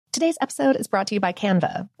Today's episode is brought to you by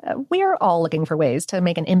Canva. We're all looking for ways to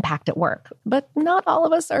make an impact at work, but not all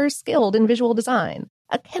of us are skilled in visual design.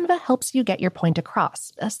 Canva helps you get your point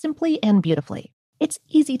across, simply and beautifully. It's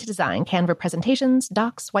easy to design Canva presentations,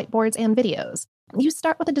 docs, whiteboards, and videos. You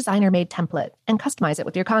start with a designer-made template and customize it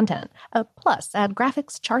with your content. Plus, add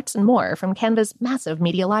graphics, charts, and more from Canva's massive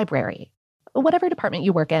media library. Whatever department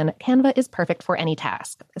you work in, Canva is perfect for any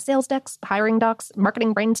task. Sales decks, hiring docs,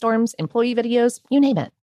 marketing brainstorms, employee videos, you name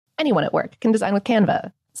it. Anyone at work can design with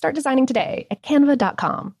Canva. Start designing today at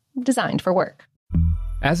canva.com. Designed for work.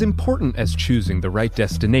 As important as choosing the right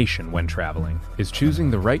destination when traveling is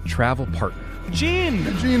choosing the right travel partner. Gene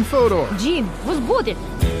Fodor. Gene, was good.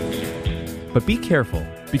 But be careful,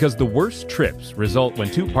 because the worst trips result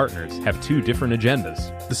when two partners have two different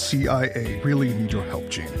agendas. The CIA really need your help,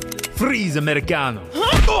 Gene. Freeze, Americano.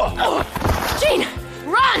 Gene,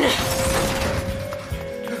 run!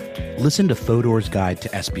 Listen to Fodor's Guide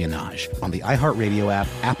to Espionage on the iHeartRadio app,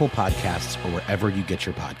 Apple Podcasts, or wherever you get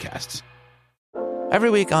your podcasts. Every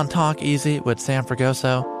week on Talk Easy with Sam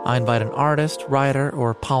Fragoso, I invite an artist, writer,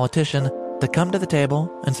 or politician to come to the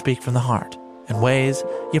table and speak from the heart in ways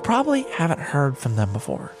you probably haven't heard from them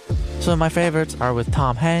before. Some of my favorites are with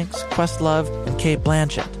Tom Hanks, Questlove, and Cate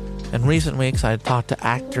Blanchett. In recent weeks, I talked to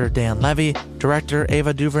actor Dan Levy, director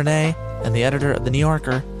Ava DuVernay, and the editor of The New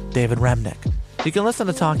Yorker, David Remnick. You can listen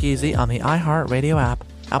to Talk Easy on the iHeartRadio app,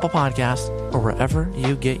 Apple Podcasts, or wherever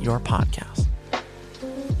you get your podcasts.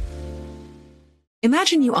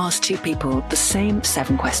 Imagine you ask two people the same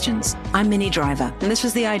 7 questions. I'm Minnie Driver, and this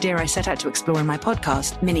was the idea I set out to explore in my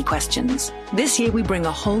podcast, Minnie Questions. This year, we bring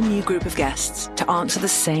a whole new group of guests to answer the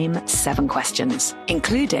same 7 questions,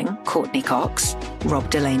 including Courtney Cox, Rob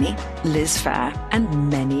Delaney, Liz Phair, and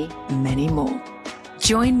many, many more.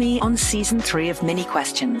 Join me on Season 3 of Minnie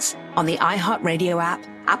Questions on the iHeartRadio app,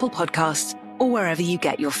 Apple Podcasts, or wherever you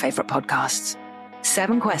get your favorite podcasts.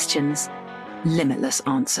 7 questions, limitless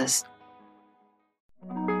answers.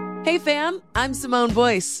 Hey fam, I'm Simone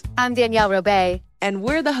Boyce. I'm Danielle Robay. And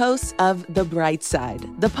we're the hosts of The Bright Side,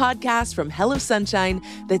 the podcast from Hello Sunshine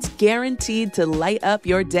that's guaranteed to light up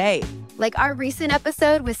your day. Like our recent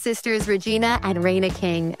episode with sisters Regina and Raina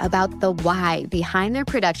King about the why behind their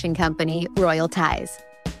production company, Royal Ties.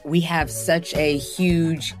 We have such a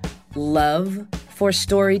huge love for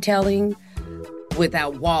storytelling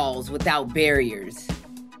without walls, without barriers.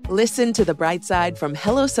 Listen to The Bright Side from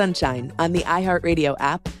Hello Sunshine on the iHeartRadio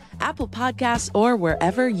app, Apple Podcasts, or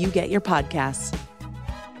wherever you get your podcasts.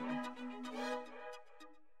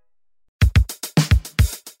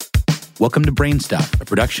 Welcome to Brain Stuff, a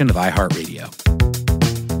production of iHeartRadio.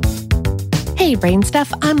 Hey, Brain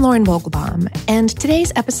Stuff, I'm Lauren Vogelbaum, and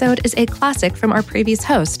today's episode is a classic from our previous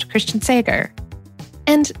host, Christian Sager.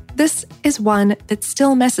 And this is one that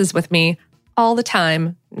still messes with me all the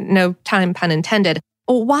time, no time pun intended.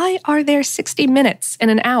 Why are there 60 minutes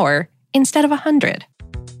in an hour instead of 100?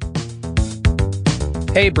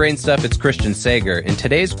 Hey, Brain Stuff, it's Christian Sager, and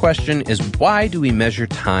today's question is, why do we measure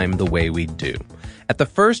time the way we do? At the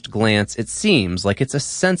first glance, it seems like it's a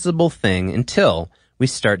sensible thing until we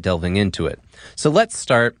start delving into it. So let's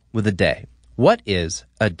start with a day. What is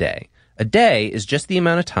a day? A day is just the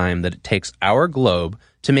amount of time that it takes our globe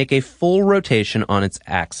to make a full rotation on its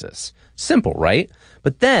axis. Simple, right?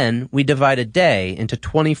 But then we divide a day into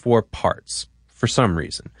 24 parts for some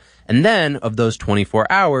reason. And then of those 24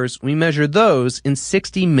 hours, we measure those in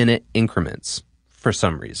 60-minute increments for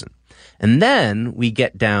some reason. And then we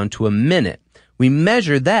get down to a minute. We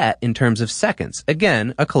measure that in terms of seconds.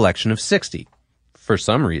 Again, a collection of 60 for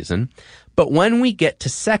some reason. But when we get to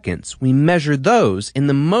seconds, we measure those in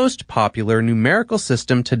the most popular numerical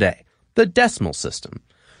system today, the decimal system.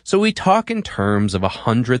 So we talk in terms of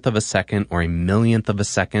 100th of a second or a millionth of a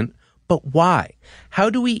second. But why? How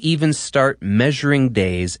do we even start measuring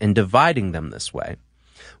days and dividing them this way?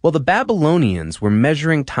 Well, the Babylonians were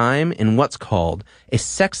measuring time in what's called a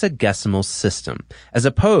sexagesimal system, as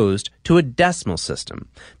opposed to a decimal system.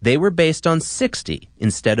 They were based on 60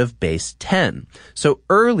 instead of base 10. So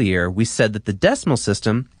earlier we said that the decimal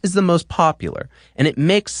system is the most popular, and it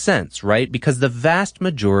makes sense, right? Because the vast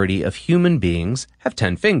majority of human beings have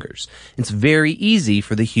 10 fingers. It's very easy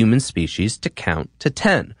for the human species to count to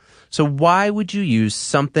 10. So why would you use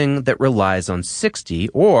something that relies on 60,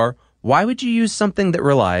 or why would you use something that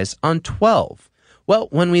relies on 12? Well,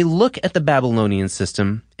 when we look at the Babylonian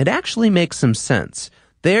system, it actually makes some sense.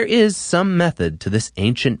 There is some method to this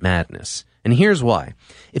ancient madness. And here's why.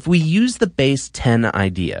 If we use the base 10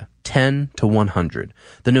 idea, 10 to 100,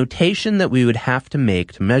 the notation that we would have to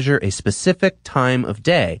make to measure a specific time of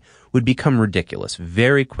day would become ridiculous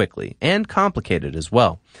very quickly and complicated as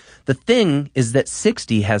well. The thing is that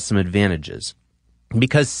 60 has some advantages.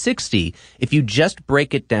 Because 60, if you just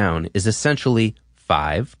break it down, is essentially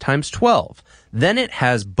 5 times 12. Then it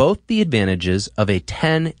has both the advantages of a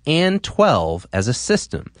 10 and 12 as a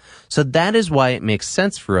system. So that is why it makes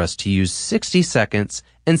sense for us to use 60 seconds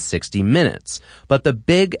and 60 minutes. But the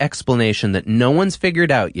big explanation that no one's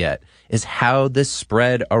figured out yet is how this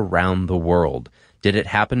spread around the world. Did it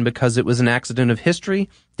happen because it was an accident of history?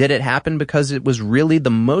 Did it happen because it was really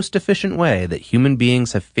the most efficient way that human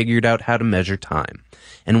beings have figured out how to measure time?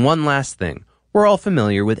 And one last thing. We're all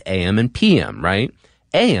familiar with AM and PM, right?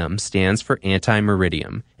 AM stands for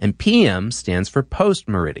anti-meridium, and PM stands for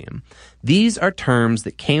post-meridium. These are terms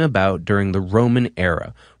that came about during the Roman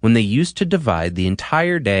era, when they used to divide the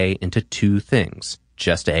entire day into two things,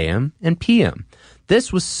 just AM and PM.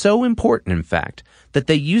 This was so important, in fact, that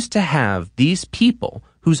they used to have these people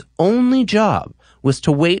whose only job was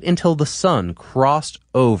to wait until the sun crossed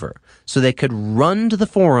over so they could run to the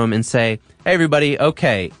forum and say, hey everybody,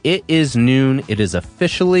 okay, it is noon, it is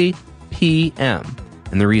officially PM.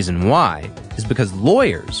 And the reason why is because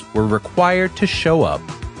lawyers were required to show up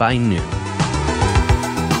by noon.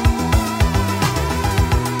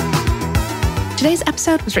 Today's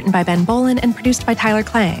episode was written by Ben Bolin and produced by Tyler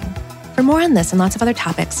Klang. For more on this and lots of other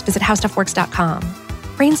topics, visit howstuffworks.com.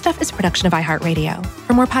 Brain Stuff is a production of iHeartRadio.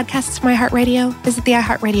 For more podcasts from iHeartRadio, visit the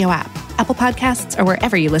iHeartRadio app, Apple Podcasts, or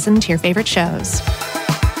wherever you listen to your favorite shows.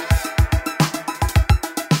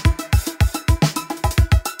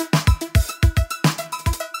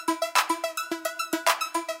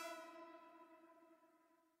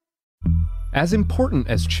 As important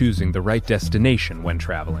as choosing the right destination when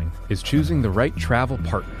traveling is choosing the right travel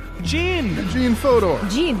partner. Gene Fodor.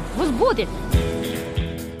 Gene, was будет?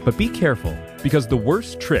 But be careful, because the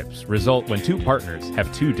worst trips result when two partners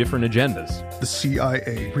have two different agendas. The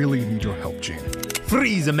CIA really need your help, Gene.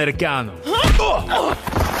 Freeze, Americano.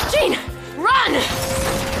 Gene, run!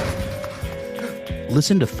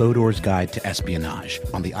 Listen to Fodor's Guide to Espionage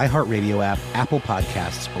on the iHeartRadio app, Apple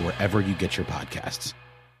Podcasts, or wherever you get your podcasts.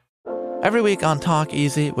 Every week on Talk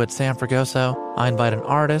Easy with Sam Fragoso, I invite an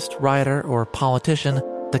artist, writer, or politician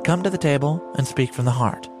to come to the table and speak from the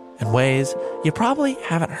heart in ways you probably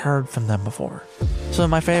haven't heard from them before. Some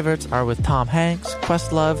of my favorites are with Tom Hanks,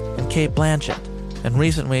 Questlove, and Cate Blanchett. In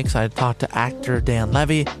recent weeks, I talked to actor Dan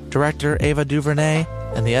Levy, director Ava DuVernay,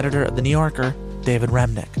 and the editor of The New Yorker, David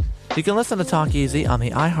Remnick. You can listen to Talk Easy on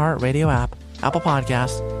the iHeartRadio app, Apple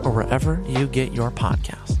Podcasts, or wherever you get your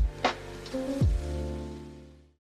podcasts.